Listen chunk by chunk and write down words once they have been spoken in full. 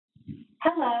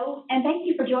Hello, and thank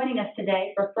you for joining us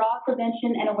today for Fraud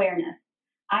Prevention and Awareness.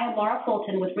 I am Laura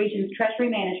Fulton with Regions Treasury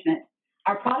Management.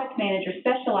 Our product manager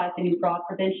specializing in fraud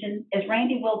prevention is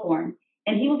Randy Wilborn,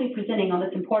 and he will be presenting on this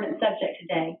important subject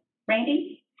today.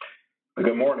 Randy?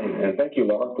 Good morning, and thank you,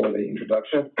 Laura, for the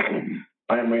introduction.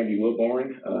 I am Randy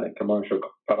Wilborn, Commercial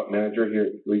Product Manager here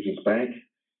at Regions Bank,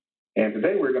 and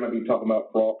today we're going to be talking about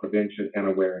fraud prevention and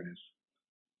awareness,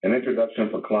 an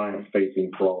introduction for clients facing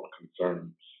fraud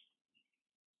concerns.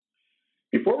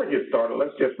 Before we get started,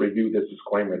 let's just review this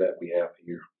disclaimer that we have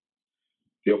here.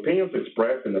 The opinions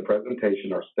expressed in the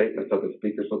presentation are statements of the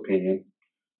speaker's opinion,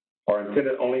 are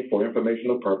intended only for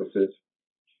informational purposes,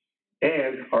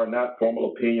 and are not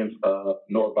formal opinions of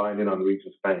nor binding on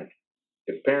Regions Bank,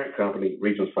 its parent company,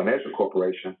 Regions Financial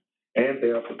Corporation, and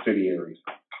their subsidiaries.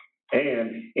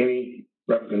 And any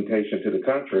representation to the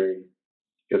contrary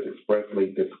is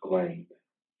expressly disclaimed.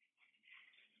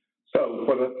 So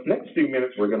for the next few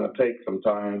minutes, we're going to take some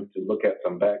time to look at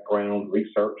some background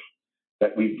research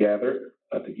that we've gathered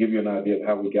to give you an idea of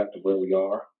how we got to where we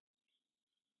are.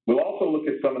 We'll also look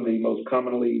at some of the most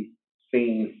commonly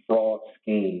seen fraud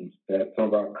schemes that some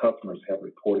of our customers have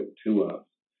reported to us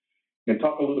and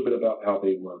talk a little bit about how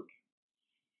they work.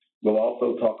 We'll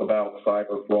also talk about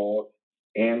cyber fraud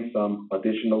and some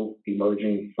additional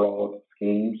emerging fraud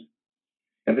schemes.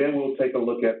 And then we'll take a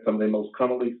look at some of the most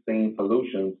commonly seen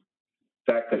solutions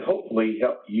that could hopefully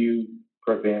help you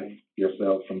prevent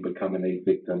yourselves from becoming a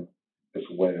victim as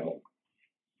well.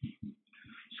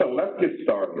 So let's get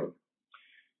started.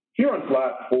 Here on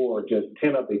slide 4, just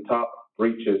 10 of the top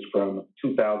breaches from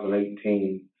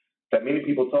 2018 that many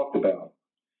people talked about.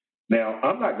 Now,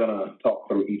 I'm not going to talk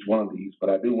through each one of these,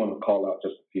 but I do want to call out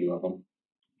just a few of them.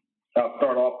 I'll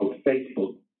start off with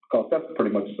Facebook, because that's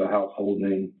pretty much a household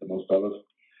name to most of us.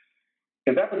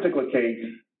 In that particular case,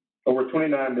 over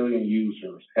 29 million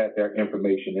users had their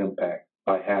information impacted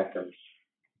by hackers.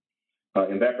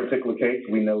 In that particular case,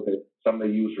 we know that some of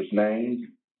the users' names,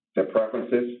 their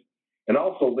preferences, and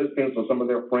also listings of some of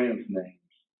their friends'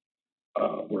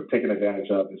 names were taken advantage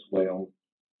of as well.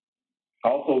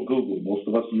 Also, Google. Most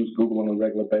of us use Google on a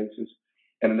regular basis.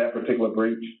 And in that particular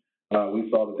breach, we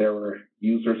saw that there were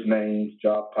users' names,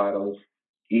 job titles,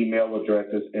 email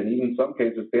addresses, and even in some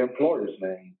cases, their employer's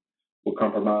name were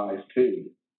compromised too.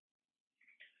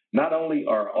 Not only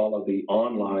are all of the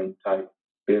online type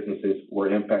businesses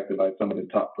were impacted by some of the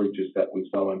top breaches that we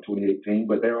saw in 2018,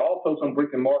 but there are also some brick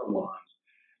and mortar ones.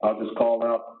 I'll just call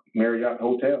out Marriott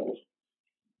hotels.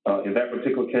 In that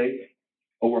particular case,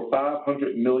 over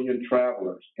 500 million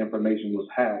travelers' information was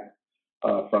hacked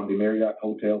from the Marriott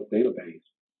Hotels database.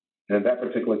 And in that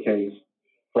particular case,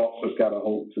 fraudsters got a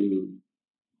hold to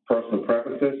personal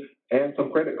preferences and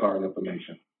some credit card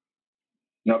information.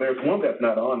 Now, there's one that's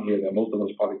not on here that most of us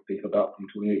probably think about from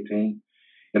 2018,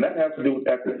 and that has to do with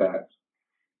Equifax.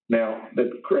 Now,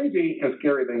 the crazy and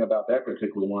scary thing about that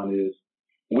particular one is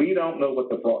we don't know what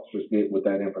the fraudsters did with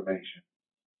that information.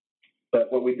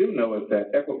 But what we do know is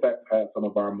that Equifax has some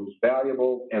of our most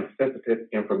valuable and sensitive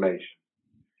information.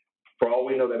 For all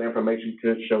we know, that information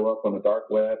could show up on the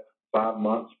dark web 5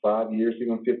 months, 5 years,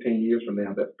 even 15 years from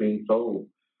now that's being sold,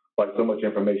 like so much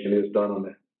information is done on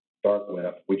the dark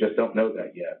web. We just don't know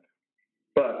that yet.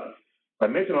 But I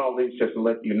mention all these just to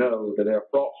let you know that there are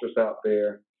fraudsters out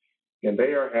there, and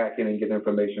they are hacking and getting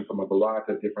information from a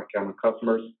variety of different kind of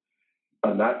customers,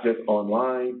 not just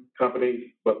online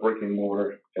companies, but brick and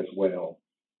mortar as well.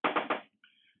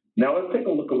 Now let's take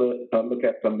a look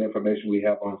at some of the information we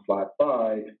have on slide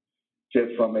 5,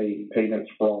 just from a payments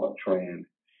fraud trend.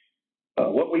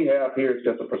 What we have here is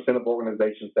just a percent of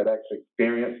organizations that actually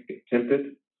experienced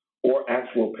attempted or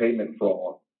actual payment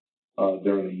fraud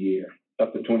during the year,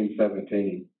 up to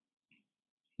 2017.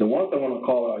 The ones I want to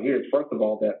call out here is, first of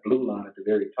all, that blue line at the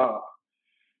very top.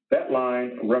 That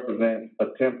line represents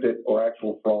attempted or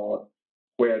actual fraud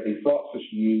where the fraudsters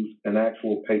use an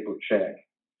actual paper check.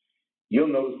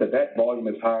 You'll notice that that volume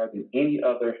is higher than any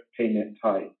other payment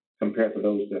type compared to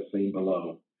those that's seen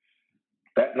below.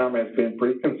 That number has been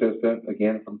pretty consistent,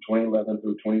 again, from 2011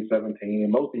 through 2017,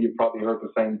 and most of you probably heard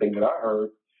the same thing that I heard,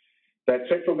 that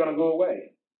checks are going to go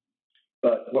away.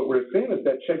 But what we're seeing is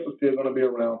that checks are still going to be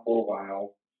around for a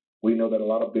while. We know that a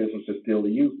lot of businesses still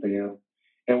use them.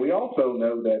 And we also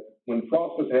know that when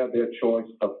fraudsters have their choice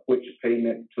of which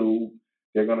payment tool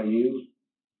they're going to use,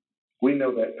 we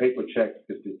know that paper checks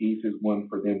is the easiest one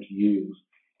for them to use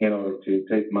in order to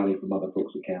take money from other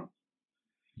folks' accounts.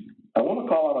 I want to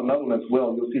call out another one as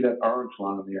well. You'll see that orange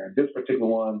line there. This particular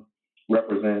one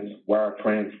represents wire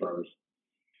transfers.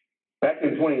 Back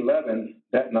in 2011,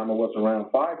 that number was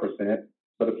around 5%,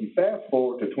 but if you fast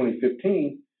forward to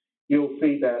 2015, you'll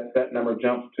see that that number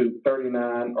jumps to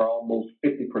 39 or almost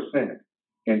 50%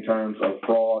 in terms of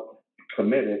fraud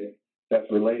committed that's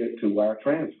related to wire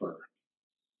transfer.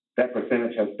 That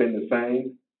percentage has been the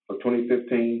same for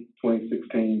 2015,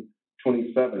 2016,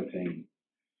 2017.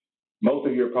 Most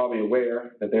of you are probably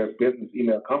aware that there's business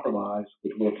email compromise,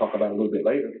 which we'll talk about a little bit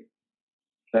later,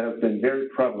 that has been very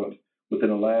prevalent within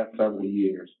the last several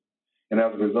years. And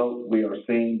as a result, we are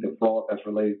seeing the fraud that's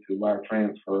related to wire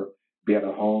transfer be at a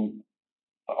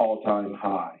all-time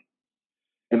high.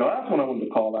 And the last one I wanted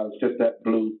to call out is just that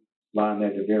blue line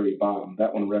at the very bottom.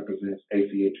 That one represents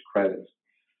ACH credits.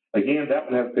 Again,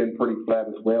 that one has been pretty flat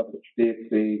as well, but you did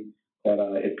see that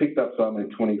it picked up some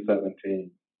in 2017.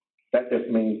 That just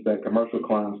means that commercial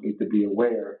clients need to be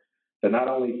aware that not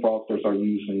only fraudsters are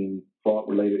using fraud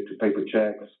related to paper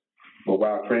checks or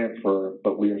wire transfer,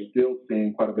 but we are still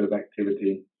seeing quite a bit of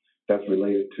activity that's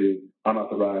related to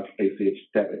unauthorized ACH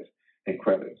debits and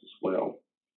credits as well.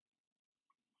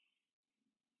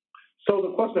 So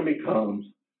the question becomes,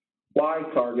 why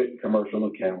target commercial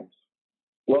accounts?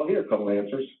 Well, here are a couple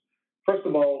answers. First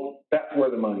of all, that's where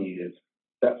the money is.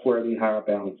 That's where the higher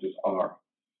balances are.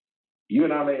 You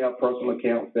and I may have personal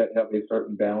accounts that have a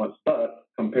certain balance, but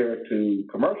compared to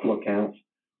commercial accounts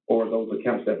or those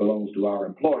accounts that belong to our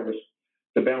employers,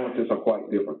 the balances are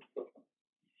quite different.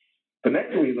 The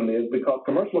next reason is because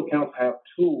commercial accounts have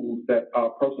tools that our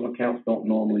personal accounts don't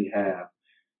normally have.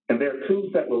 And they're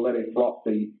tools that will let a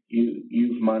fraudster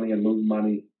use money and move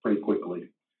money pretty quickly,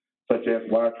 such as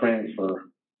wire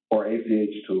transfer or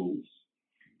ACH tools.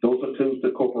 Those are tools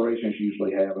that corporations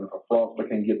usually have, and if a fraudster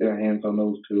can get their hands on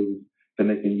those tools, then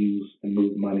they can use and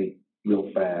move money real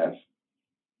fast.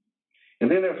 And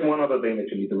then there's one other thing that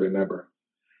you need to remember.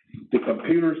 The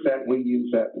computers that we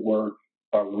use at work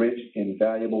are rich in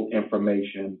valuable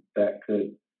information that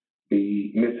could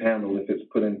be mishandled if it's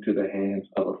put into the hands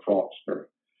of a fraudster.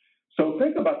 So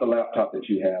think about the laptop that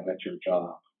you have at your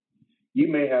job. You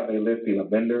may have a listing of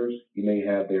vendors, you may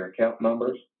have their account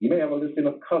numbers, you may have a listing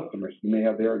of customers, you may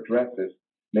have their addresses,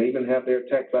 may even have their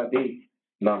tax ID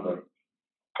number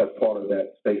as part of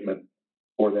that statement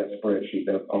or that spreadsheet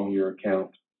that's on your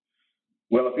account.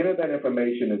 Well, if any of that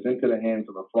information is into the hands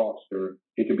of a fraudster,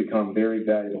 it can become very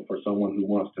valuable for someone who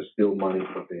wants to steal money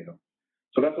from them.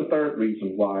 So that's the third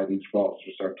reason why these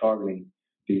fraudsters are targeting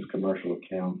these commercial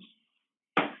accounts.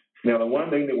 Now, the one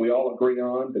thing that we all agree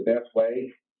on, the best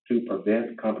way to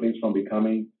prevent companies from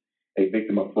becoming a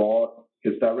victim of fraud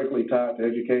is directly tied to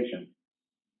education.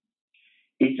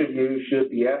 Each of you should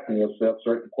be asking yourself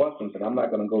certain questions, and I'm not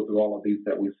going to go through all of these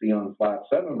that we see on slide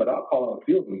 7, but I'll call out a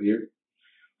few of them here.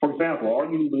 For example, are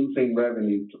you losing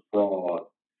revenue to fraud?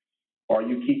 Are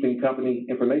you keeping company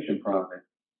information private?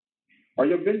 Are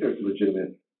your vendors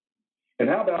legitimate? And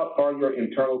how about, are your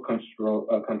internal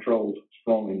controls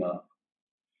strong enough?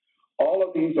 All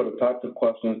of these are the types of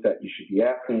questions that you should be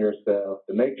asking yourself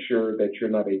to make sure that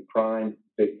you're not a prime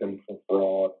victim for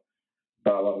fraud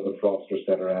by a lot of the fraudsters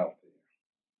that are out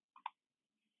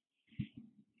there.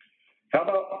 How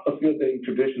about a few of the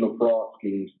traditional fraud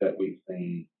schemes that we've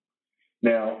seen?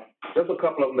 Now, there's a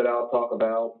couple of them that I'll talk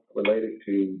about related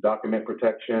to document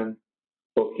protection,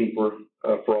 bookkeeper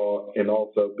fraud, and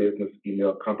also business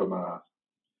email compromise.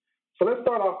 So let's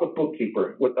start off with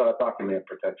bookkeeper, with document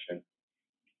protection.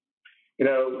 You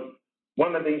know,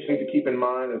 one of the things you need to keep in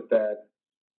mind is that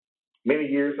many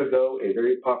years ago, a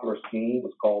very popular scheme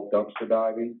was called dumpster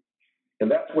diving. And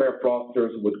that's where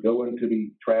fraudsters would go into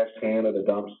the trash can or the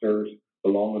dumpsters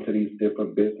belonging to these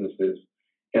different businesses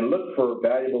and look for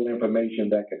valuable information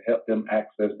that could help them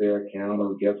access their account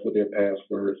or guess what their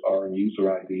passwords are and user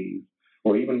IDs,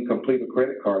 or even complete a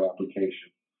credit card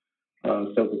application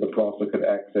so that the fraudster could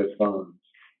access funds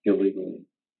illegally.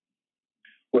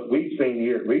 What we've seen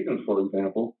here at Regions, for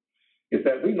example, is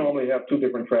that we normally have 2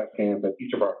 different trash cans at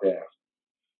each of our desks.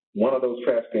 One of those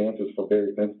trash cans is for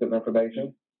very sensitive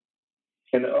information,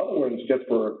 and the other one is just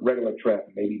for regular trash,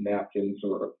 maybe napkins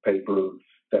or paper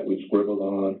that we scribbled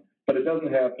on, but it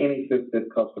doesn't have any sensitive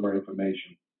customer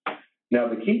information. Now,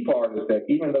 the key part is that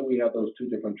even though we have those 2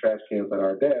 different trash cans at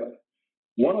our desk,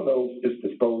 one of those is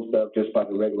disposed of just by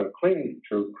the regular cleaning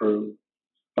crew.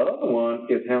 The other one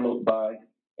is handled by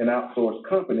an outsourced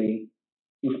company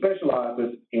who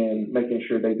specializes in making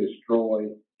sure they destroy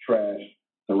trash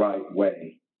the right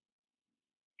way.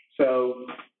 So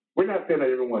we're not saying that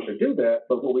everyone should do that,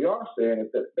 but what we are saying is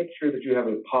that make sure that you have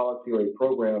a policy or a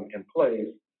program in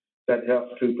place that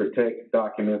helps to protect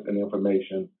documents and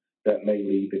information that may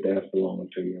leave the desk belonging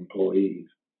to your employees.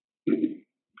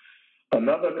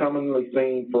 Another commonly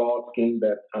seen fraud scheme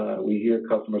that we hear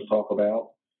customers talk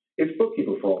about is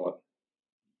bookkeeper fraud.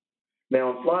 Now,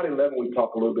 on slide 11, we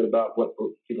talk a little bit about what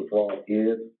bookkeeper fraud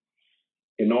is.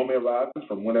 It normally arises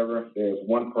from whenever there's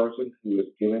one person who is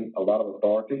given a lot of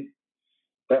authority.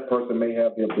 That person may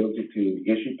have the ability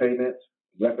to issue payments,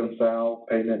 reconcile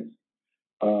payments,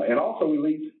 and also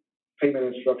release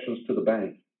payment instructions to the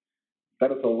bank.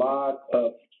 That is a lot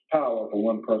of power for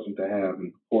one person to have, and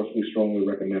of course, we strongly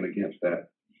recommend against that.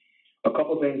 A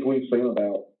couple of things we've seen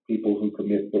about people who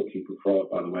commit bookkeeper fraud,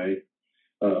 by the way.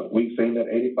 We've seen that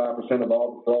 85% of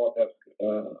all the fraud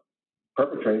that's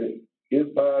perpetrated is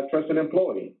by a trusted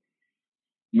employee,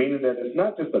 meaning that it's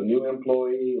not just a new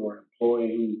employee or an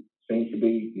employee who seems to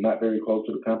be not very close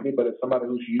to the company, but it's somebody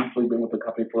who's usually been with the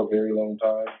company for a very long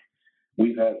time.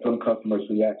 We've had some customers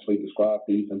who actually describe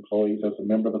these employees as a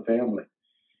member of the family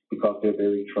because they're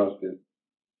very trusted.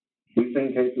 We've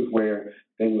seen cases where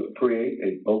they would create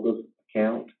a bogus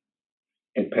account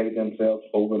and pay themselves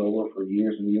over and over for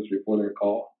years and years before they're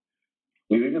called.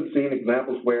 We've even seen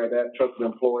examples where that trusted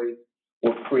employee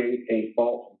will create a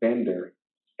false vendor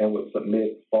and would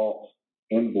submit false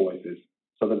invoices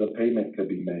so that the payment could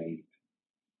be made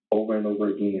over and over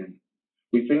again.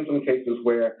 We've seen some cases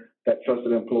where that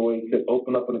trusted employee could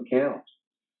open up an account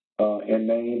and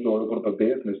names or open up a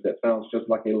business that sounds just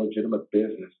like a legitimate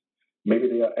business. Maybe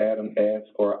they'll add an S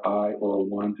or an I or a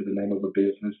 1 to the name of a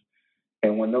business.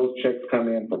 And when those checks come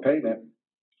in for payment,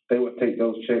 they would take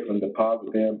those checks and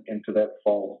deposit them into that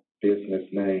false business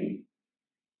name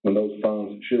when those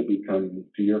funds should be coming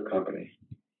to your company.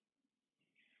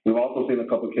 We've also seen a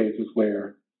couple of cases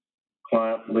where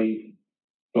clients leave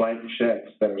blank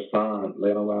checks that are signed,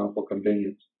 laying around for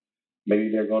convenience.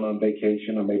 Maybe they're going on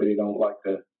vacation, or maybe they don't like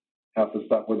to have to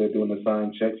stop where they're doing the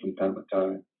signed checks from time to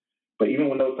time. But even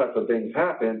when those types of things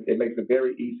happen, it makes it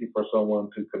very easy for someone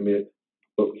to commit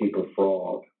bookkeeper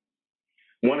fraud.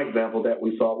 One example that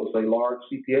we saw was a large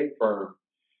CPA firm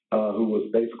who was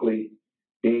basically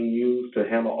being used to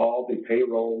handle all the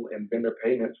payroll and vendor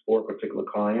payments for a particular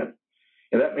client.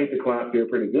 And that made the client feel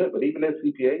pretty good. But even this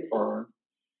CPA firm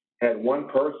had one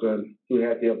person who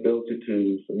had the ability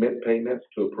to submit payments,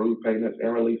 to approve payments,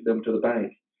 and release them to the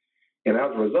bank. And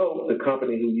as a result, the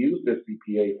company who used this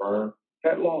CPA firm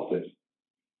had losses.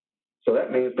 So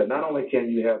that means that not only can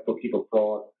you have bookkeeper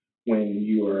fraud when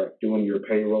you are doing your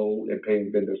payroll and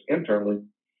paying vendors internally,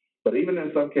 but even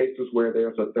in some cases where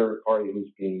there's a third party who's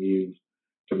being used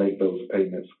to make those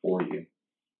payments for you.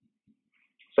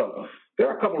 So there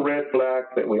are a couple red flags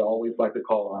that we always like to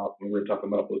call out when we're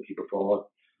talking about bookkeeper fraud.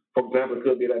 For example, it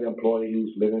could be that employee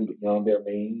who's living beyond their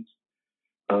means.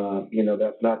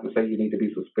 That's not to say you need to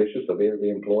be suspicious of every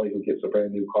employee who gets a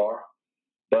brand new car,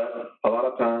 but a lot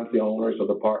of times the owners or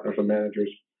the partners or managers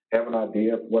have an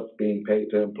idea of what's being paid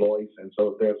to employees. And so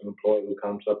if there's an employee who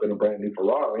comes up in a brand new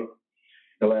Ferrari,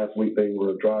 and last week they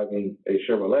were driving a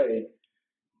Chevrolet,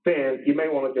 then you may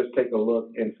want to just take a look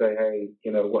and say, hey,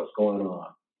 what's going on?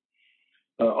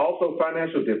 Also,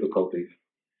 financial difficulties.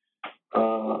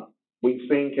 We've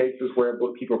seen cases where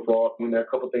bookkeeper fraud, when there are a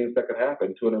couple of things that could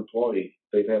happen to an employee.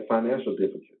 They've had financial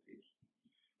difficulties.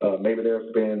 Maybe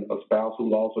there's been a spouse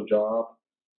who lost a job,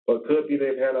 or it could be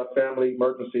they've had a family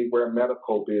emergency where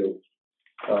medical bills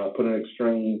put an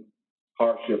extreme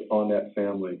hardship on that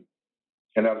family.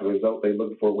 And as a result, they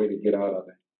look for a way to get out of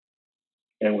it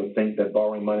and would think that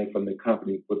borrowing money from the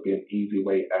company would be an easy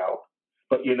way out.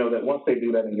 But that once they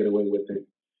do that and get away with it,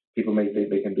 people may think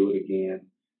they can do it again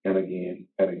and again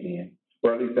and again.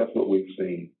 Or at least that's what we've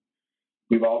seen.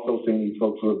 We've also seen these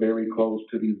folks who are very close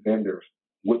to these vendors,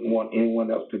 wouldn't want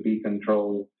anyone else to be in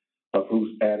control of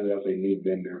who's added as a new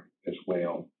vendor as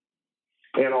well.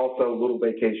 And also little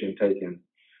vacation taken.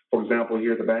 For example,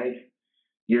 here at the bank,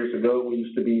 years ago, we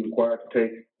used to be required to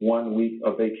take 1 week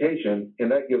of vacation,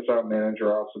 and that gives our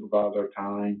manager, our supervisor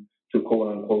time to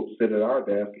quote unquote sit at our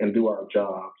desk and do our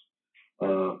jobs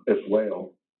as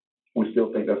well. We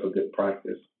still think that's a good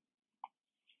practice.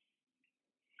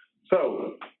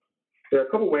 So there are a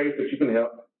couple ways that you can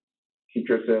help keep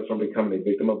yourselves from becoming a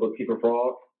victim of bookkeeper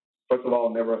fraud. First of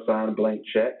all, never assign blank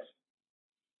checks.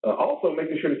 Also,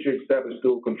 making sure that you establish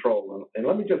dual control. And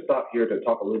let me just stop here to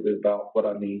talk a little bit about what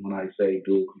I mean when I say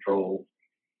dual control.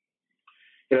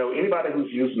 Anybody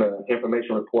who's using an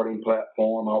information reporting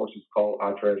platform, ours is called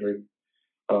iTreasury,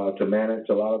 to manage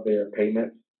a lot of their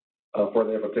payments for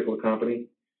their particular company,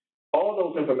 all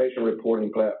those information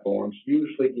reporting platforms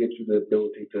usually give you the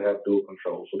ability to have dual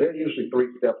control. So there are usually 3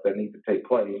 steps that need to take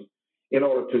place in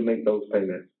order to make those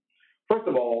payments. First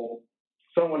of all,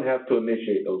 someone has to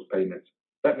initiate those payments.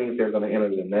 That means they're going to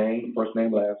enter the name, first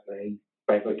name, last name,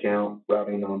 bank account,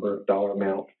 routing number, dollar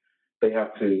amount. They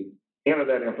have to enter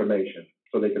that information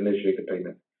so they can initiate the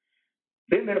payment.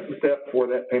 Then there's a step for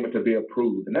that payment to be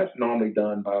approved, and that's normally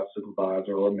done by a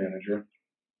supervisor or a manager.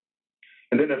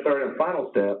 And then the third and final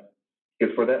step is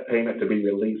for that payment to be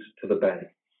released to the bank.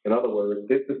 In other words,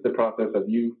 this is the process of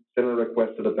you sending a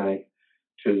request to the bank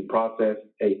to process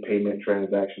a payment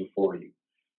transaction for you.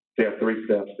 There are three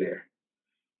steps there.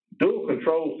 Dual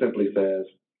control simply says,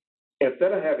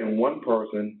 instead of having one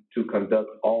person to conduct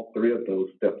all three of those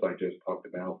steps I just talked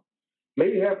about,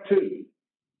 maybe have two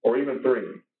or even three.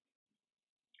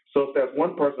 So if there's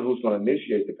one person who's going to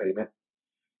initiate the payment,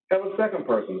 have a second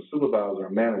person, a supervisor,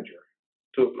 a manager,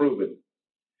 to approve it.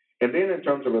 And then in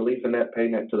terms of releasing that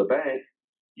payment to the bank,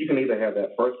 you can either have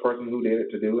that first person who did it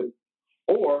to do it,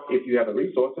 or if you have the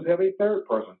resources, have a third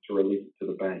person to release it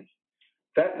to the bank.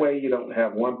 That way you don't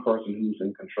have one person who's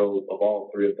in control of all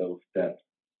three of those steps.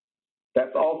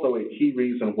 That's also a key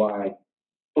reason why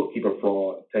bookkeeper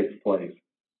fraud takes place.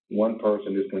 One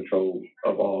person is in control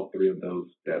of all three of those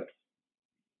steps.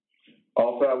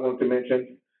 Also, I want to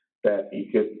mention that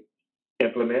you could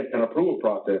implement an approval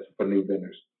process for new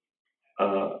vendors.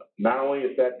 Not only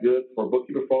is that good for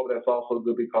bookkeeper fraud, but that's also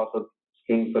good because of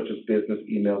schemes such as business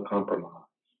email compromise.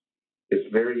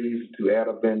 It's very easy to add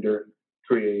a vendor,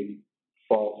 create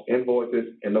false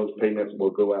invoices, and those payments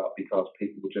will go out because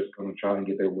people are just going to try and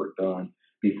get their work done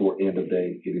before end of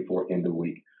day, before end of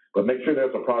week. But make sure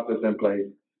there's a process in place,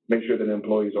 make sure that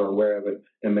employees are aware of it,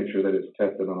 and make sure that it's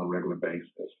tested on a regular basis.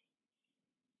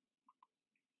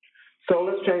 So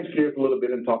let's change gears a little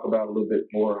bit and talk about a little bit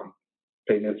more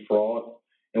payments fraud,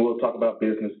 and we'll talk about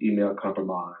business email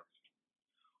compromise.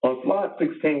 On slide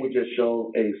 16, we just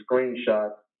showed a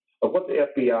screenshot of what the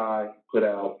FBI put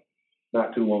out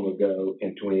not too long ago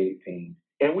in 2018.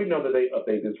 And we know that they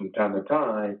update this from time to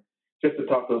time just to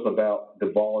talk to us about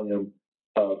the volume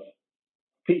of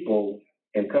people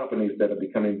and companies that are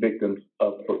becoming victims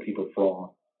of bookkeeper fraud.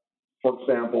 For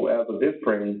example, as of this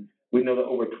printing, we know that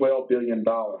over $12 billion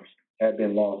had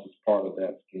been lost as part of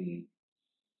that scheme.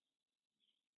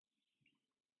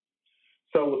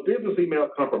 So with business email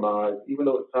compromise, even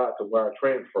though it's tied to wire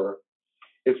transfer,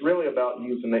 it's really about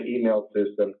using the email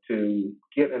system to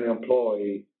get an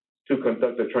employee to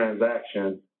conduct a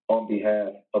transaction on behalf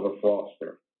of a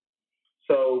fraudster.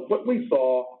 So what we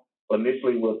saw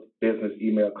initially with business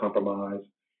email compromise,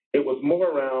 it was more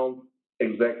around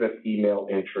executive email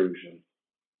intrusion.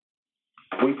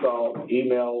 We saw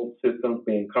email systems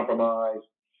being compromised,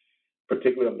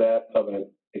 particularly of that of an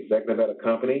executive at a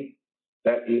company.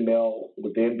 That email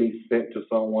would then be sent to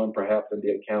someone, perhaps in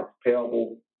the accounts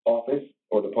payable office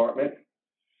or department.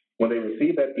 When they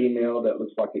receive that email that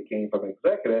looks like it came from an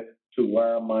executive to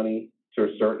wire money to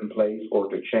a certain place or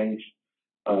to change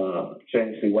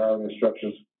the wiring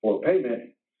instructions for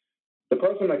payment, the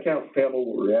person in accounts payable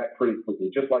will react pretty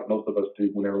quickly, just like most of us do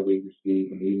whenever we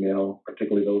receive an email,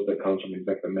 particularly those that comes from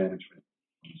executive management.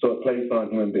 So it plays on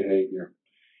human behavior.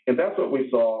 And that's what we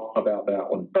saw about that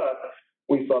one. But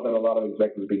we saw that a lot of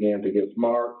executives began to get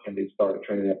smart and they started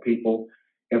training their people.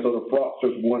 And so the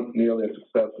fraudsters weren't nearly as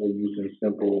successful using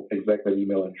simple executive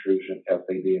email intrusion as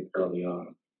they did early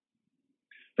on.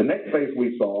 The next phase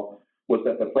we saw was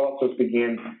that the fraudsters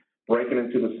began breaking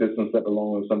into the systems that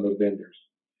belong to some of the vendors.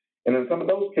 And in some of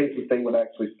those cases, they would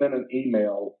actually send an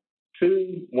email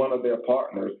to one of their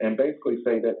partners and basically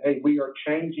say that, hey, we are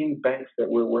changing banks that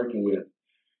we're working with.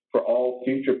 For all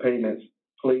future payments,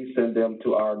 please send them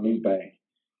to our new bank.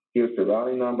 Here's the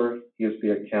routing number, here's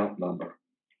the account number.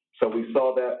 So we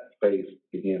saw that phase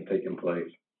begin taking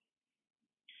place.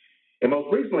 And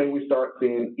most recently, we start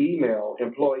seeing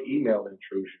employee email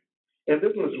intrusion. And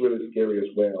this one is really scary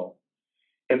as well.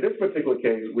 In this particular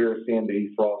case, we're seeing the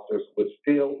fraudsters would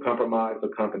still compromise the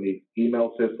company's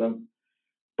email system,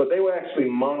 but they would actually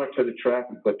monitor the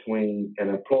traffic between an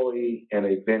employee and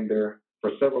a vendor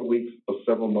for several weeks or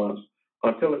several months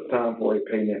until it's time for a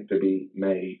payment to be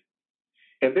made.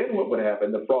 And then what would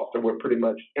happen, the fraudster would pretty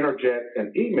much interject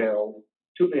an email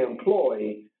to the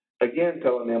employee, again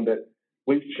telling them that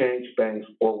we've changed banks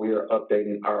or we are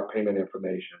updating our payment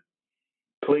information.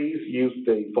 Please use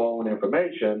the following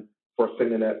information for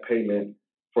sending that payment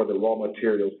for the raw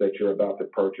materials that you're about to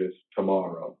purchase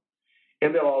tomorrow.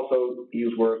 And they'll also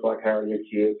use words like how are your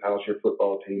kids, how's your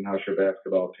football team, how's your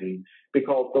basketball team,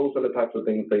 because those are the types of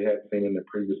things they had seen in the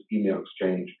previous email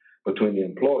exchange between the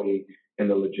employee and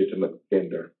the legitimate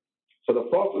vendor. So the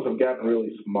fraudsters have gotten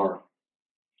really smart.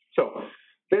 So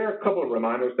there are a couple of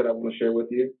reminders that I want to share with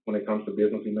you when it comes to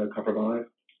business email compromise.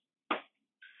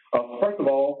 First of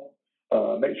all,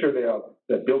 make sure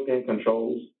that built-in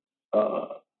controls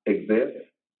exist.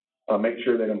 Make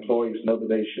sure that employees know that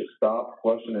they should stop,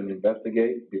 question, and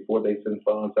investigate before they send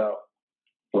funds out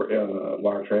for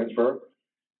wire transfer.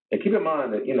 And keep in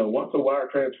mind that, once a wire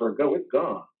transfer go, it's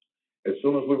gone. As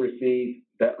soon as we receive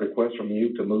that request from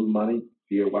you to move money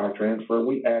via wire transfer,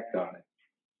 we act on it.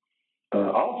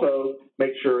 Also,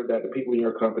 make sure that the people in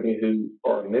your company who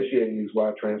are initiating these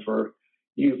wire transfers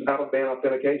use out-of-band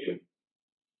authentication.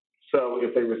 So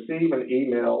if they receive an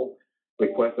email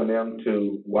requesting them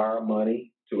to wire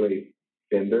money to a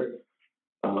vendor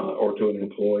or to an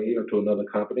employee or to another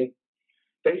company,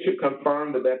 they should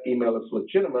confirm that that email is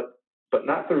legitimate, but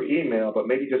not through email, but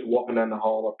maybe just walking down the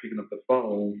hall or picking up the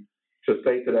phone to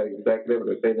say to that executive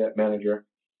or to say to that manager,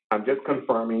 I'm just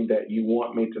confirming that you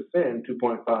want me to send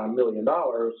 $2.5 million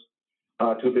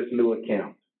to this new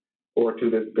account or to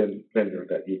this vendor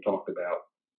that you talked about.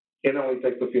 It only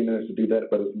takes a few minutes to do that,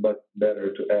 but it's much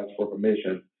better to ask for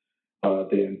permission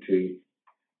than to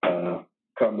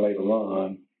come later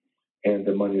on and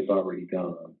the money is already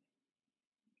gone.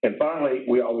 And finally,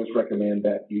 we always recommend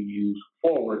that you use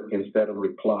forward instead of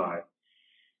reply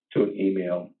to an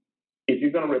email. If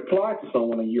you're going to reply to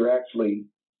someone and you're actually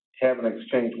having an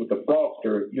exchange with the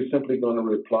fraudster, you're simply going to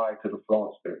reply to the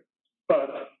fraudster.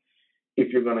 But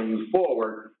if you're going to use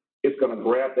forward, it's going to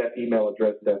grab that email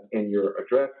address that's in your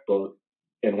address book,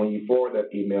 and when you forward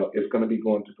that email, it's going to be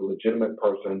going to the legitimate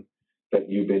person that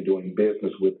you've been doing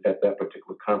business with at that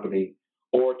particular company,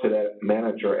 or to that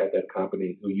manager at that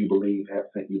company who you believe has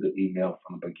sent you the email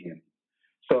from the beginning.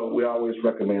 So we always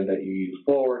recommend that you use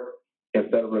forward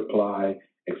instead of reply,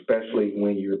 especially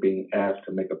when you're being asked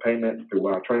to make a payment through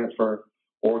wire transfer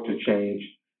or to change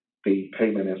the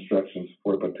payment instructions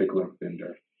for a particular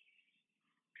vendor.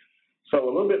 So a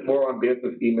little bit more on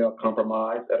business email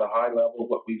compromise. At a high level,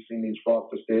 what we've seen these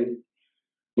fraudsters do,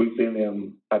 we've seen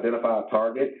them identify a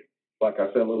target, like I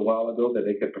said a little while ago, that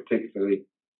they could particularly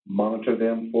monitor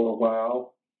them for a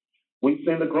while. We've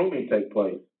seen the grooming take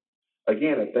place.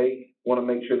 Again, if they want to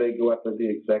make sure they go after the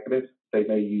executives, they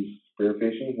may use spear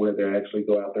phishing, where they actually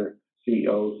go after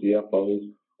CEOs,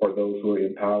 CFOs, or those who are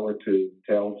empowered to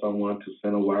tell someone to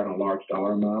send a wire in a large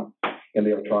dollar amount, and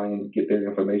they are trying to get their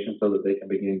information so that they can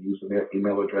begin using their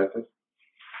email addresses.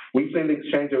 We've seen the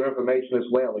exchange of information as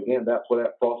well. Again, that's where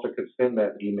that fraudster could send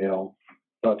that email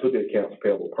to the accounts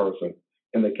payable person,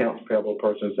 and the accounts payable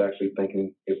person is actually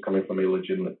thinking it's coming from a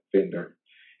legitimate vendor,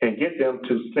 and get them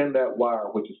to send that wire,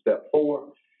 which is step 4.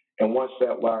 And once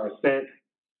that wire is sent,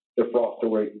 the fraudster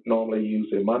would normally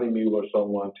use a money mule or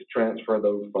someone to transfer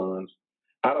those funds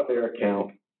out of their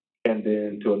account and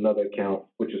then to another account,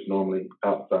 which is normally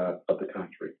outside of the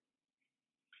country.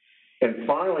 And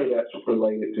finally, that's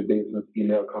related to business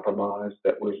email compromise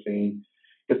that we're seeing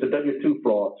is the W-2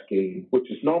 fraud scheme, which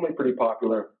is normally pretty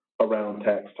popular around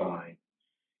tax time.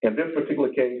 In this particular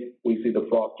case, we see the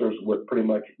fraudsters would pretty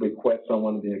much request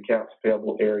someone in the accounts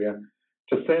payable area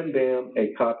to send them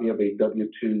a copy of a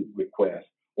W-2 request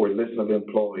or a list of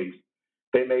employees.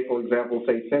 They may, for example,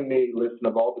 say, send me a list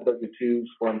of all the W-2s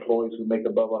for employees who make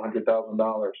above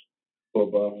 $100,000 or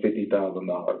above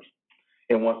 $50,000.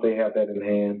 And once they have that in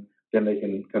hand, then they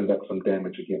can conduct some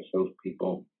damage against those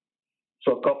people.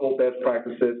 So a couple of best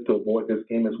practices to avoid this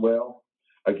scheme as well.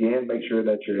 Again, make sure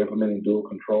that you're implementing dual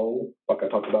control, like I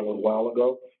talked about a little while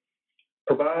ago.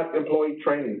 Provide employee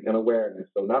training and awareness.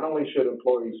 So not only should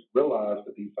employees realize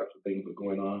that these types of things are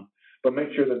going on, but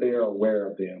make sure that they are aware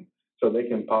of them so they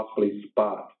can possibly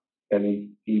spot any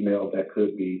email that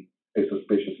could be a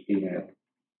suspicious email.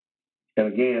 And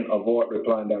again, avoid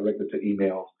replying directly to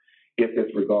emails if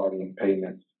it's regarding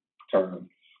payment terms.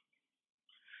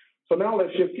 So now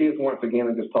let's shift gears once again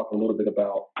and just talk a little bit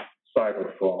about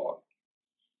cyber fraud.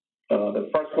 The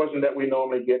first question that we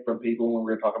normally get from people when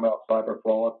we're talking about cyber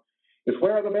fraud is,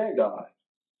 where are the bad guys?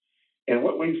 And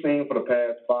what we've seen for the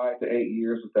past 5 to 8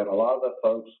 years is that a lot of the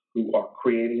folks who are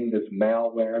creating this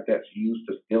malware that's used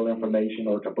to steal information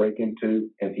or to break into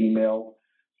an email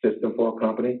system for a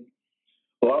company,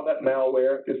 a lot of that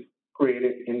malware is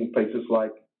created in places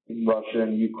like Russia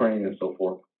and Ukraine and so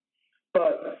forth.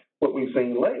 But what we've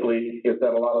seen lately is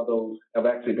that a lot of those have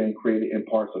actually been created in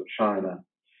parts of China.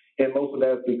 And most of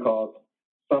that is because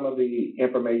some of the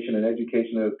information and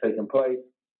education that has taken place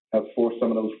has forced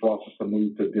some of those fraudsters to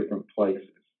move to different places.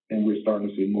 And we're starting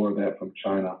to see more of that from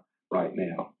China right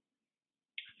now.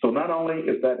 So not only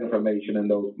is that information and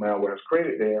those malwares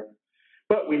created there,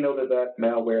 but we know that that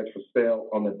malware is for sale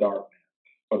on the dark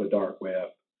net or the dark web.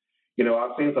 You know,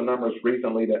 I've seen some numbers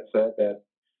recently that said that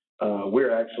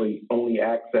we're actually only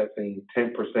accessing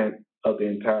 10% of the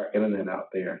entire internet out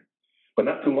there. But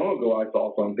not too long ago, I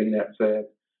saw something that said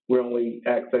we're only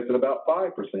accessing about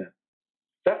 5%.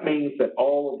 That means that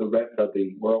all of the rest of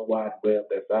the World Wide Web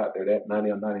that's out there, that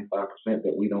 90 or 95%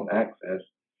 that we don't access,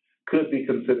 could be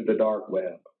considered the dark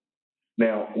web.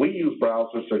 Now, we use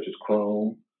browsers such as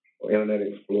Chrome or Internet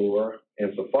Explorer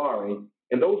and Safari,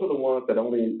 and those are the ones that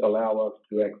only allow us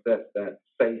to access that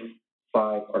safe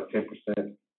 5 or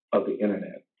 10% of the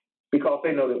Internet. Because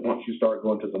they know that once you start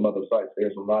going to some other sites,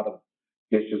 there's a lot of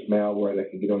vicious malware that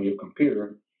can get on your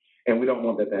computer, and we don't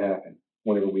want that to happen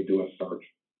whenever we do a search.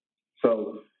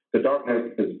 So the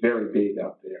darknet is very big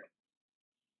out there.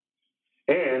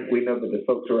 And we know that the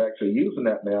folks who are actually using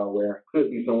that malware could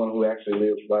be someone who actually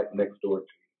lives right next door to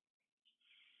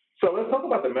you. So let's talk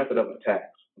about the method of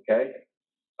attacks, okay?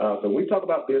 So when we talk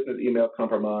about business email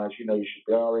compromise, you should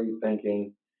be already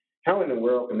thinking, how in the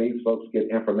world can these folks get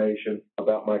information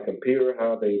about my computer?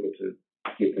 How are they able to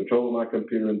get control of my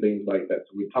computer and things like that?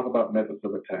 So we talk about methods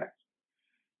of attacks.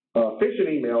 Phishing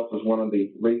emails is one of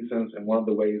the reasons and one of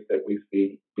the ways that we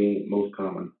see being most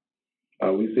common.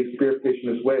 We see spear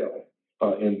phishing as well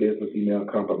in business email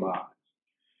compromise.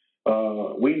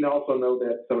 We also know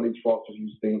that some of these fraudsters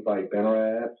use things like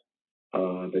banner ads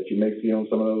that you may see on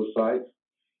some of those sites.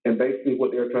 And basically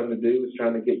what they're trying to do is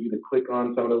trying to get you to click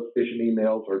on some of those phishing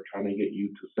emails or trying to get you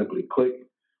to simply click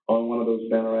on one of those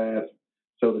banner ads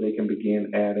so that they can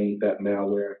begin adding that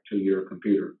malware to your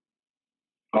computer.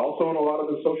 Also on a lot of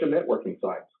the social networking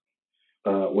sites,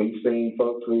 we've seen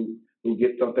folks who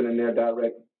get something in their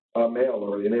direct mail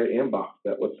or in their inbox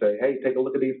that would say, hey, take a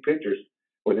look at these pictures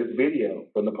or this video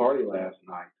from the party last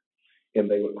night. And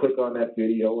they would click on that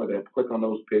video or they'd click on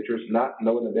those pictures, not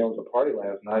knowing that there was a party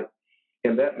last night,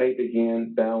 and that may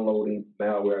begin downloading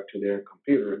malware to their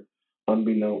computer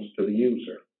unbeknownst to the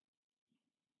user.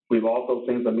 We've also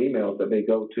seen some emails that may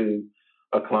go to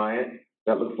a client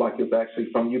that looks like it's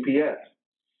actually from UPS.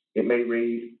 It may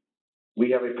read, we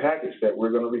have a package that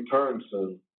we're going to return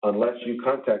soon unless you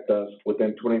contact us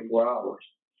within 24 hours.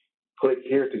 Click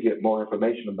here to get more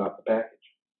information about the package.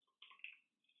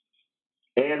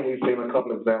 And we've seen a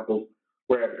couple examples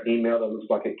where an email that looks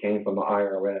like it came from the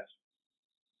IRS.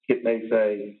 It may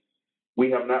say,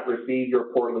 we have not received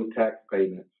your quarterly tax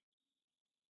payments.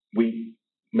 We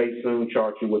may soon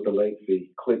charge you with a late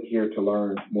fee. Click here to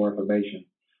learn more information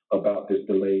about this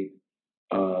delayed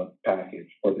package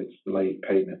or this delayed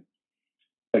payment.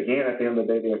 Again, at the end of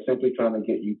the day, they're simply trying to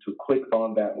get you to click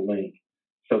on that link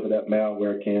so that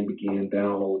malware can begin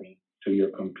downloading to your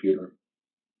computer.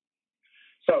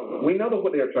 So we know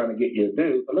what they're trying to get you to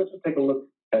do, but let's just take a look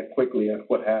quickly at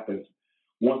what happens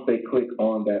once they click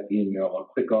on that email or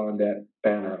click on that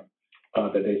banner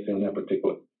that they see on that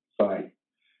particular site.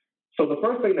 So the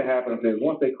first thing that happens is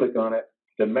once they click on it,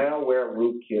 the malware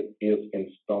rootkit is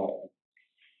installed.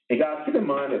 And guys, keep in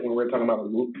mind that when we're talking about a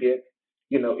rootkit,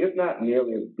 it's not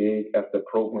nearly as big as the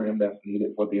program that's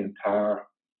needed for the entire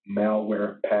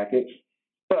malware package.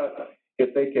 But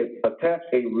if they could attach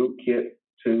a rootkit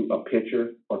to a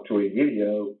picture or to a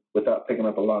video without taking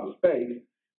up a lot of space,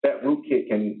 that rootkit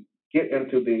can get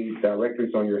into the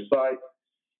directories on your site.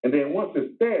 And then once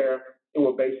it's there, it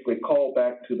will basically call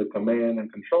back to the command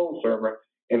and control server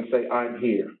and say, I'm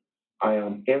here. I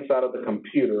am inside of the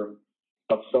computer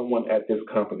of someone at this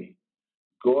company.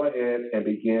 Go ahead and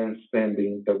begin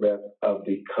sending the rest of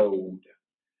the code.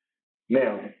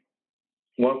 Now,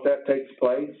 once that takes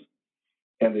place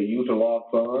and the user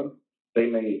logs on, they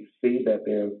may see that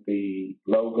there's the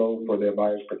logo for their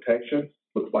virus protection.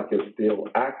 Looks like it's still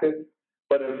active,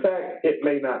 but in fact, it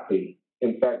may not be.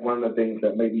 In fact, one of the things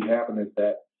that may be happening is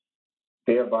that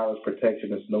their virus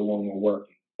protection is no longer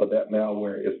working, but that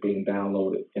malware is being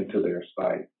downloaded into their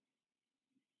site.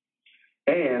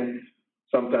 And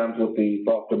sometimes what the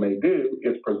fraudster may do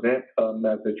is present a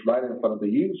message right in front of the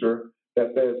user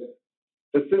that says,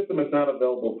 the system is not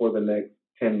available for the next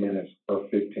 10 minutes or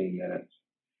 15 minutes.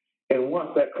 And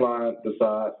once that client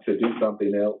decides to do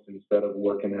something else instead of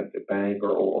working at the bank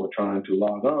or trying to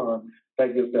log on,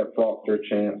 that gives that fraudster a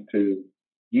chance to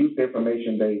use the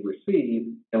information they received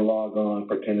and log on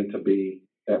pretending to be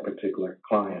that particular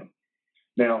client.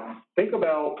 Now, think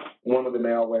about one of the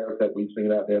malwares that we've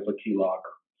seen out there as a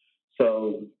keylogger.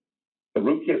 So the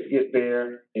rootkits get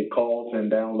there, it calls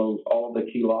and downloads all the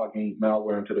keylogging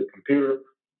malware into the computer.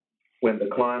 When the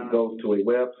client goes to a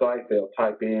website, they'll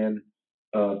type in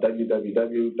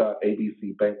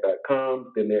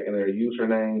www.abcbank.com, then they're in their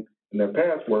username and their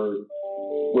password.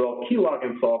 Well,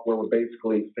 keylogging software will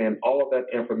basically send all of that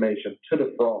information to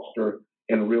the fraudster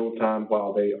in real time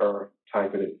while they are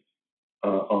typing it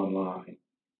online.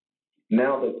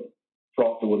 Now the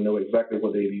fraudster will know exactly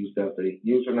what they've used as a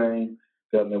username.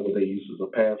 They'll know what they use as a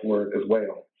password as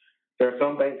well. There are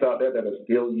some banks out there that are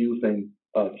still using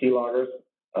keyloggers,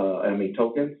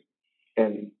 tokens.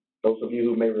 And those of you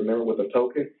who may remember with a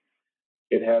token,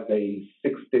 it has a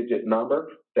 6-digit number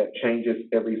that changes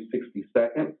every 60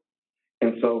 seconds.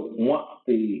 And so once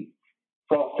the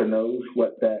fraudster knows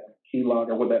what that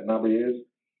keylogger, what that number is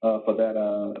for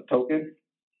that token,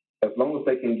 as long as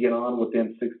they can get on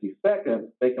within 60 seconds,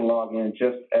 they can log in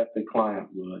just as the client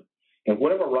would. And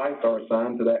whatever rights are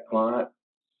assigned to that client,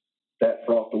 that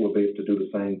fraudster will be able to do the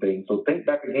same thing. So think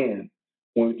back again.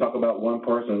 When we talk about one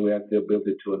person who has the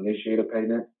ability to initiate a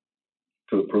payment,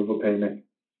 to approve a payment,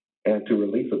 and to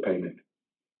release a payment.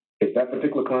 If that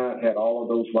particular client had all of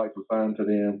those rights assigned to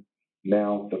them,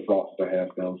 now the fraudster has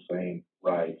those same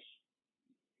rights.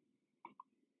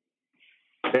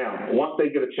 Now, once they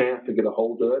get a chance to get a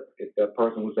hold of it, if that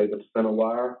person was able to send a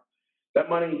wire, that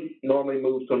money normally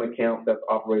moves to an account that's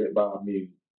operated by a mule.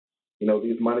 You know,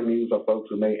 these money mules are folks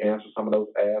who may answer some of those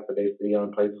ads that they see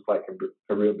on places like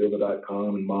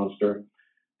CareerBuilder.com and Monster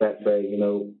that say, you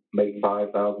know, make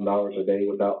 $5,000 a day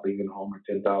without leaving home or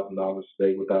 $10,000 a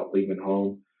day without leaving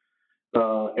home.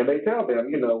 And they tell them,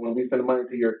 you know, when we send money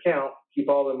to your account, keep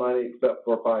all the money except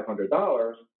for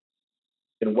 $500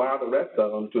 and wire the rest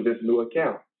of them to this new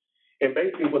account. And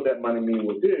basically what that money mule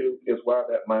will do is wire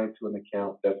that money to an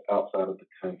account that's outside of the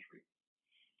country.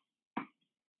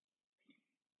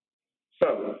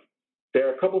 So there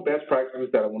are a couple best practices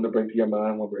that I want to bring to your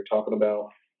mind when we're talking about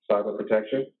cyber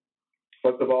protection.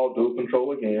 First of all, dual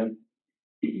control again,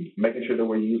 making sure that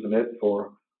we're using it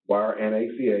for wire and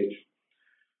ACH.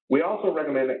 We also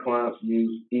recommend that clients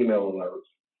use email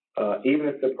alerts. Even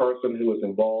if the person who is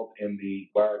involved in the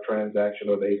wire transaction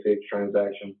or the ACH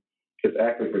transaction is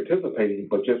actively participating,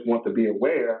 but just want to be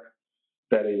aware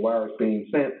that a wire is being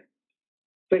sent,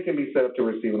 they can be set up to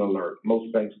receive an alert.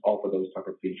 Most banks offer those type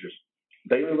of features.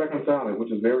 Daily reconciling,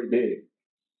 which is very big.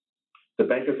 The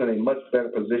bank is in a much better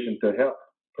position to help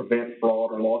prevent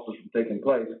fraud or losses from taking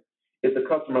place if the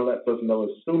customer lets us know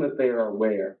as soon as they are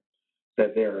aware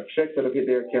that there are checks that have hit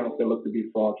their accounts that look to be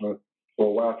fraudulent or a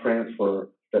wire transfer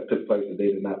that took place that they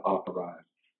did not authorize.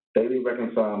 Daily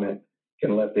reconcilement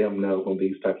can let them know when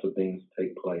these types of things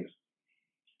take place.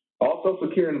 Also,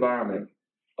 secure environment.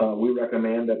 We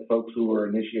recommend that folks who are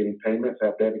initiating payments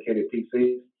have dedicated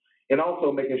PCs, and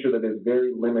also making sure that there's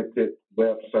very limited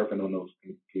web surfing on those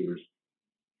computers.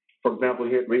 For example,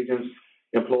 here at Regions,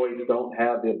 employees don't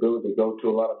have the ability to go to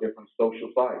a lot of different social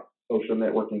sites, social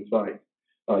networking sites,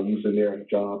 using their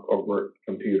job or work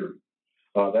computer.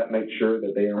 That makes sure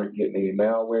that they aren't getting any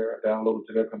malware downloaded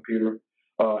to their computer,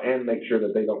 and make sure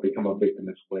that they don't become a victim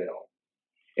as well.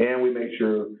 And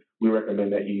we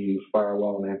recommend that you use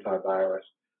firewall and antivirus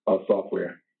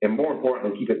software. And more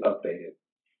importantly, keep it updated.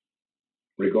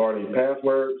 Regarding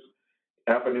passwords,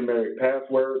 alphanumeric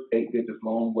passwords, 8 digits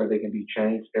long, where they can be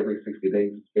changed every 60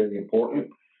 days is very important.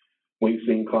 We've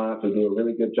seen clients who do a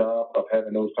really good job of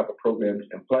having those type of programs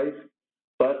in place,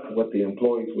 but what the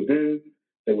employees would do,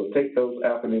 they would take those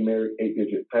alphanumeric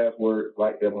 8-digit passwords,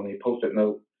 write them on a Post-it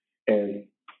note, and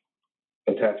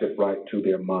attach it right to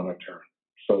their monitor.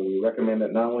 So we recommend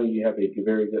that not only you have a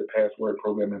very good password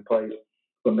program in place,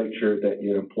 but make sure that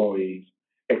your employees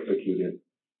execute it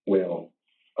well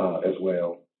as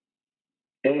well.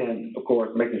 And, of course,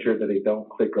 making sure that they don't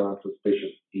click on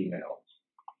suspicious emails.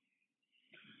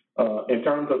 In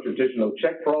terms of traditional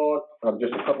check fraud,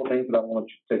 just a couple things that I want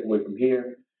you to take away from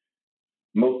here.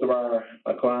 Most of our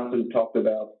clients who talked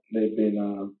about they've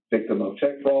been victim of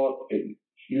check fraud. It's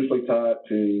usually tied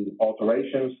to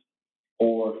alterations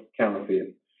or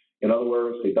counterfeit. In other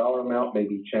words, the dollar amount may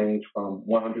be changed from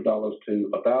 $100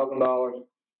 to $1,000,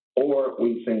 or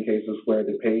we've seen cases where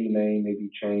the payee name may be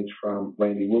changed from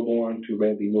Randy Wilborn to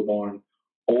Randy Wilborn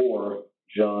or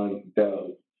John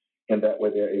Doe, and that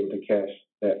way they're able to cash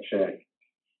that check.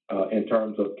 In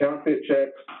terms of counterfeit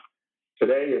checks,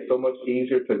 today it's so much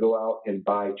easier to go out and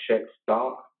buy check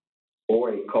stock or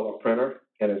a color printer,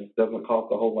 and it doesn't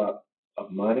cost a whole lot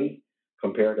of money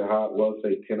compared to how it was,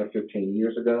 say, 10 or 15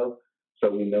 years ago. So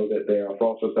we know that there are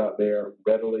fraudsters out there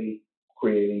readily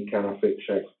creating counterfeit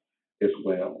checks as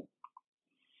well.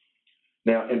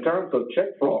 Now, in terms of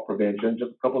check fraud prevention,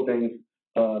 just a couple of things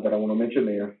that I want to mention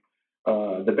there.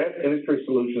 The best industry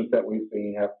solutions that we've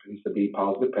seen happens to be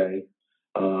Positive Pay.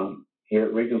 Here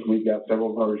at Regions, we've got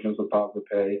several versions of Positive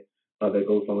Pay that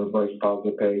goes from reverse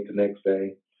Positive Pay to next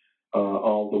day,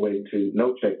 all the way to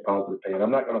no check Positive Pay. And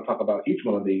I'm not going to talk about each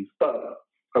one of these, but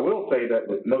I will say that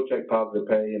with no check Positive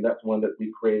Pay, and that's one that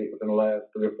we created within the last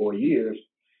 3 or 4 years,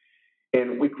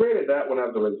 and we created that one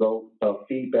as a result of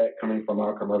feedback coming from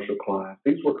our commercial clients.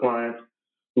 These were clients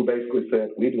who basically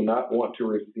said, we do not want to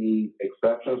receive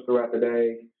exceptions throughout the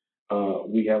day.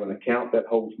 We have an account that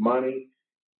holds money.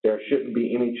 There shouldn't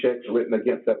be any checks written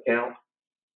against that account.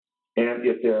 And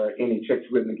if there are any checks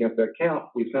written against that account,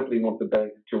 we simply want the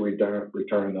bank to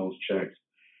return those checks.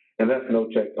 and that's no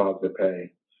check positive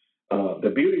pay.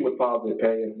 The beauty with positive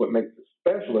pay and what makes it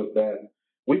special is that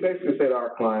we basically say to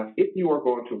our clients, if you are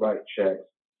going to write checks,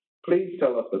 please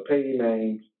tell us the payee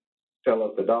names, tell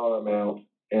us the dollar amount,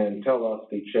 and tell us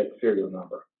the check serial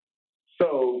number.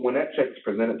 So when that check is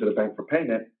presented to the bank for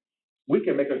payment, we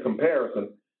can make a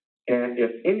comparison. And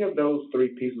if any of those three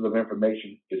pieces of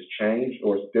information is changed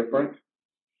or is different,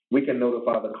 we can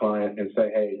notify the client and say,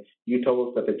 hey, you told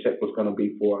us that the check was going to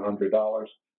be for $100,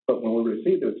 but when we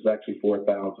received it, it's actually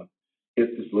 $4,000. Is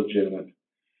this legitimate?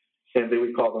 And then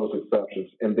we call those exceptions.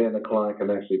 And then the client can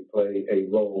actually play a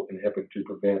role in helping to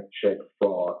prevent check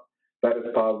fraud. That is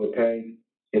positive pay.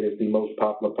 It is the most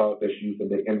popular product that's used in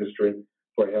the industry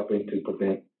for helping to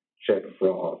prevent check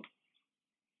fraud.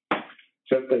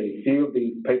 Just a few of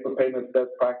the paper payments best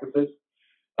practices.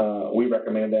 We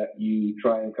recommend that you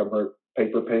try and convert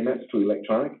paper payments to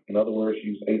electronic. In other words,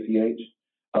 use ACH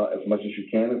as much as you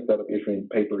can instead of issuing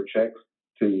paper checks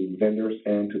to vendors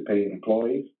and to paying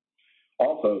employees.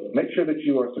 Also, make sure that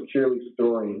you are securely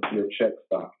storing your check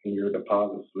stock and your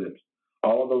deposit slips.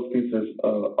 All of those pieces,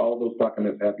 all of those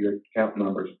documents have your account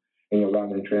numbers and your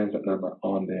routing and transit number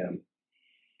on them.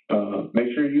 Make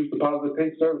sure you use the positive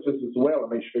pay services as well,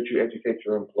 and make sure that you educate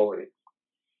your employees.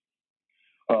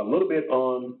 A little bit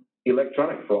on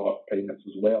electronic fraud payments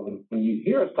as well. And when you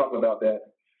hear us talking about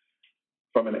that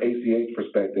from an ACH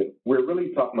perspective, we're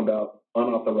really talking about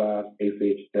unauthorized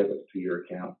ACH debits to your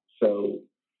account. So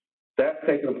that's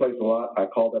taken place a lot. I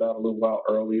called that out a little while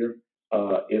earlier.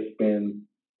 It's been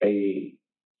a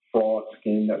fraud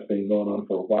scheme that's been going on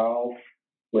for a while,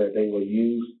 where they will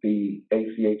use the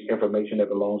ACH information that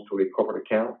belongs to a corporate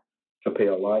account to pay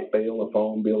a light bill, a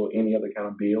phone bill, or any other kind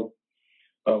of bill.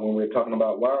 When we're talking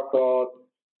about wire fraud,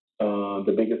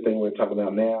 the biggest thing we're talking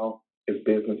about now is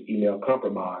business email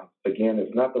compromise. Again,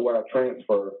 it's not the wire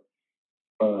transfer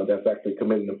that's actually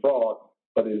committing the fraud,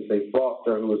 but it is a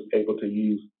fraudster who is able to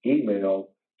use email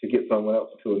to get someone else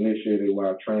to initiate a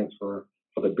wire transfer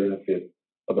for the benefit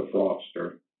of the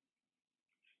fraudster.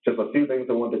 Just a few things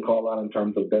I wanted to call out in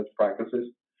terms of best practices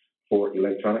for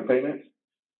electronic payments.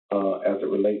 As it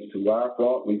relates to wire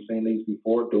fraud, we've seen these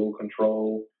before, dual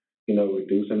control,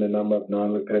 reducing the number of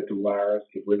non-repetitive wires.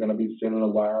 If we're going to be sending a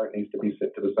wire, it needs to be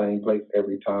sent to the same place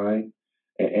every time.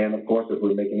 And of course, if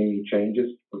we're making any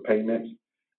changes for payments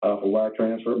for wire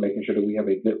transfer, making sure that we have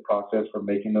a good process for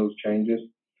making those changes.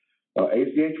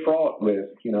 ACH fraud risk,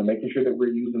 making sure that we're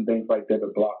using things like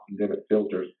debit blocks and debit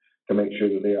filters to make sure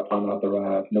that they are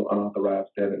unauthorized, no unauthorized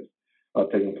debits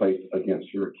taking place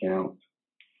against your account.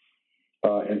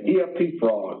 And EFT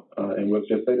fraud, and we'll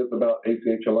just say this about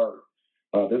ACH Alert.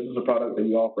 This is a product that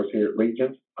we offer here at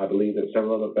Regions. I believe that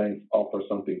several other banks offer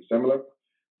something similar,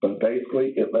 but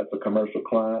basically it lets a commercial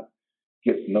client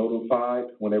get notified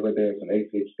whenever there's an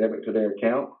ACH debit to their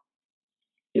account.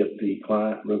 If the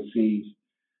client receives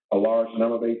a large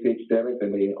number of ACH debits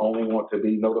and they only want to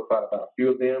be notified about a few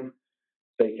of them,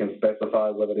 they can specify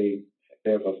whether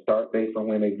there's a start date for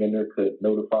when a vendor could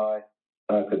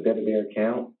debit their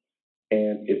account.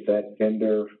 And if that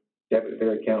vendor debits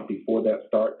their account before that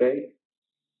start date,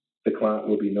 the client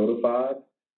will be notified.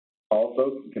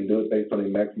 Also, you can do it based on a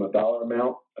maximum dollar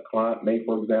amount. A client may,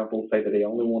 for example, say that they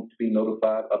only want to be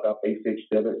notified about ACH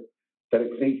debits that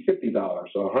exceed $50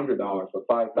 or $100 or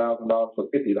 $5,000 or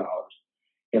 $50.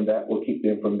 And that will keep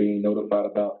them from being notified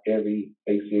about every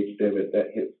ACH debit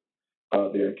that hits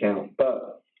their account.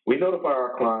 But we notify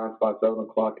our clients by 7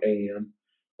 o'clock a.m.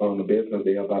 on the business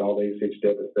day about all the ACH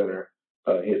debits that are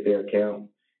hit their account.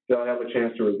 They'll have a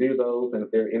chance to review those, and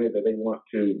if there are any that they want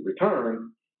to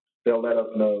return, they'll let us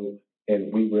know,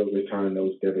 and we will return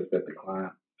those debits that the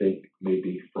client think may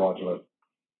be fraudulent.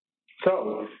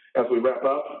 So, as we wrap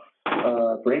up,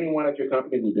 for anyone at your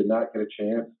company who did not get a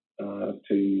chance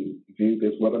to view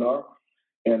this webinar,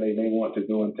 and they may want to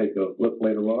go and take a look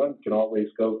later on, you can always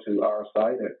go to our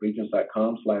site at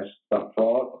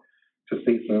regions.com/stopfraud to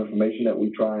see some information that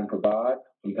we try and provide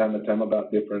from time to time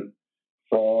about different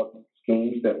fraud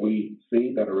schemes that we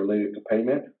see that are related to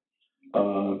payment.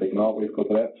 They can always go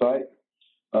to that site.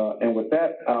 And with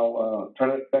that, I'll turn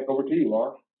it back over to you,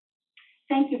 Laura.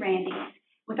 Thank you, Randy.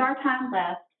 With our time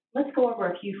left, let's go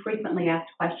over a few frequently asked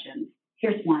questions.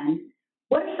 Here's one.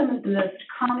 What are some of the most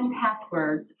common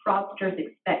passwords fraudsters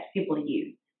expect people to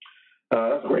use?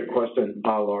 That's a great question,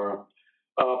 Laura.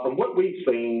 From what we've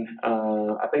seen,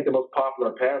 I think the most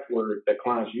popular password that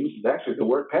clients use is actually the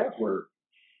word password.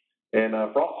 And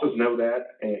fraudsters know that.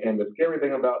 And the scary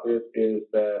thing about this is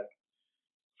that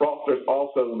fraudsters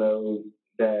also know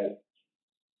that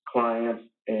clients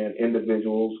and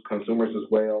individuals, consumers as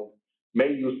well,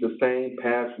 may use the same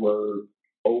password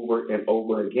over and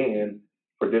over again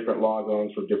for different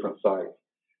logons for different sites.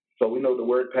 So we know the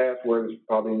word password is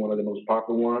probably one of the most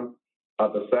popular ones.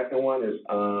 The second one is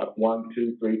 1,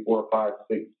 2, 3, 4, 5,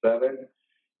 6, 7.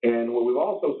 And what we've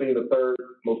also seen, the third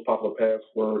most popular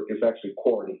password is actually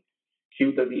QWERTY,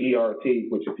 QWERT,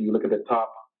 which if you look at the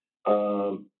top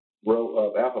row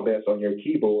of alphabets on your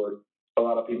keyboard, a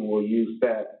lot of people will use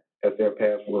that as their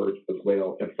password as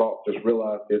well. And fraudsters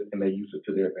realize this and they use it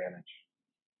to their advantage.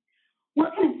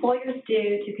 What can employers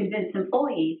do to convince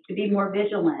employees to be more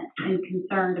vigilant and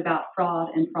concerned about fraud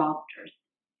and fraudsters?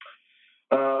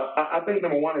 I think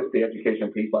number one is the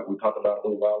education piece, like we talked about a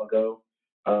little while ago.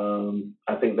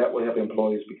 I think that will help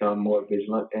employees become more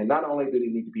vigilant. And not only do they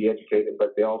need to be educated,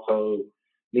 but they also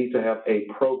need to have a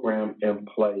program in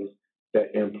place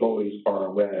that employees are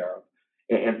aware of.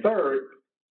 And third,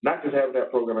 not just having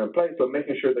that program in place, but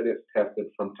making sure that it's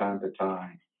tested from time to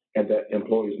time and that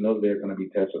employees know they're going to be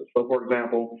tested. So, for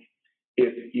example,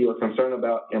 if you are concerned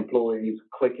about employees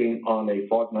clicking on a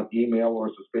fraudulent email or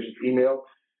a suspicious email,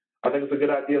 I think it's a good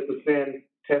idea to send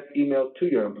test emails to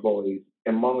your employees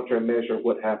and monitor and measure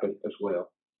what happens as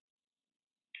well.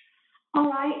 All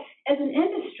right. As an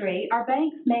industry, are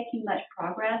banks making much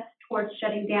progress towards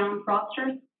shutting down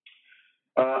fraudsters?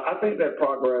 I think that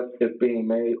progress is being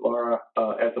made, Laura,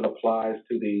 as it applies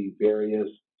to the various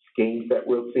schemes that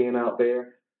we're seeing out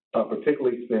there,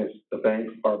 particularly since the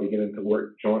banks are beginning to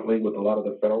work jointly with a lot of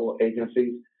the federal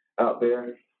agencies out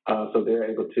there. So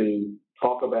they're able to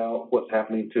talk about what's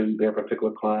happening to their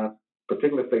particular clients,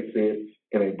 particularly if they see it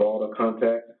in a broader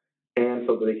context, and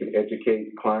so that they can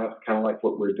educate clients, kind of like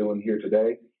what we're doing here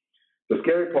today. The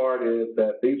scary part is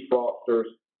that these fraudsters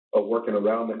are working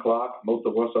around the clock. Most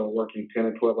of us are working 10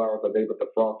 and 12 hours a day, but the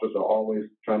fraudsters are always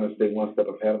trying to stay one step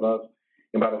ahead of us.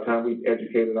 And by the time we've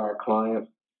educated our clients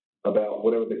about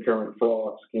whatever the current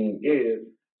fraud scheme is,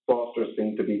 fraudsters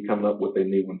seem to be coming up with a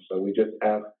new one. So we just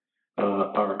ask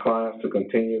our clients to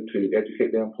continue to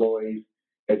educate their employees,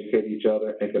 educate each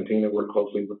other, and continue to work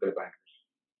closely with their bankers.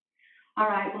 All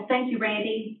right. Well, thank you,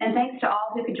 Randy, and thanks to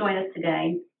all who could join us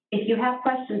today. If you have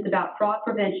questions about fraud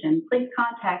prevention, please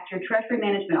contact your Treasury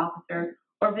Management Officer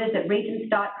or visit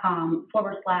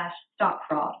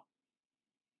regions.com/stopfraud.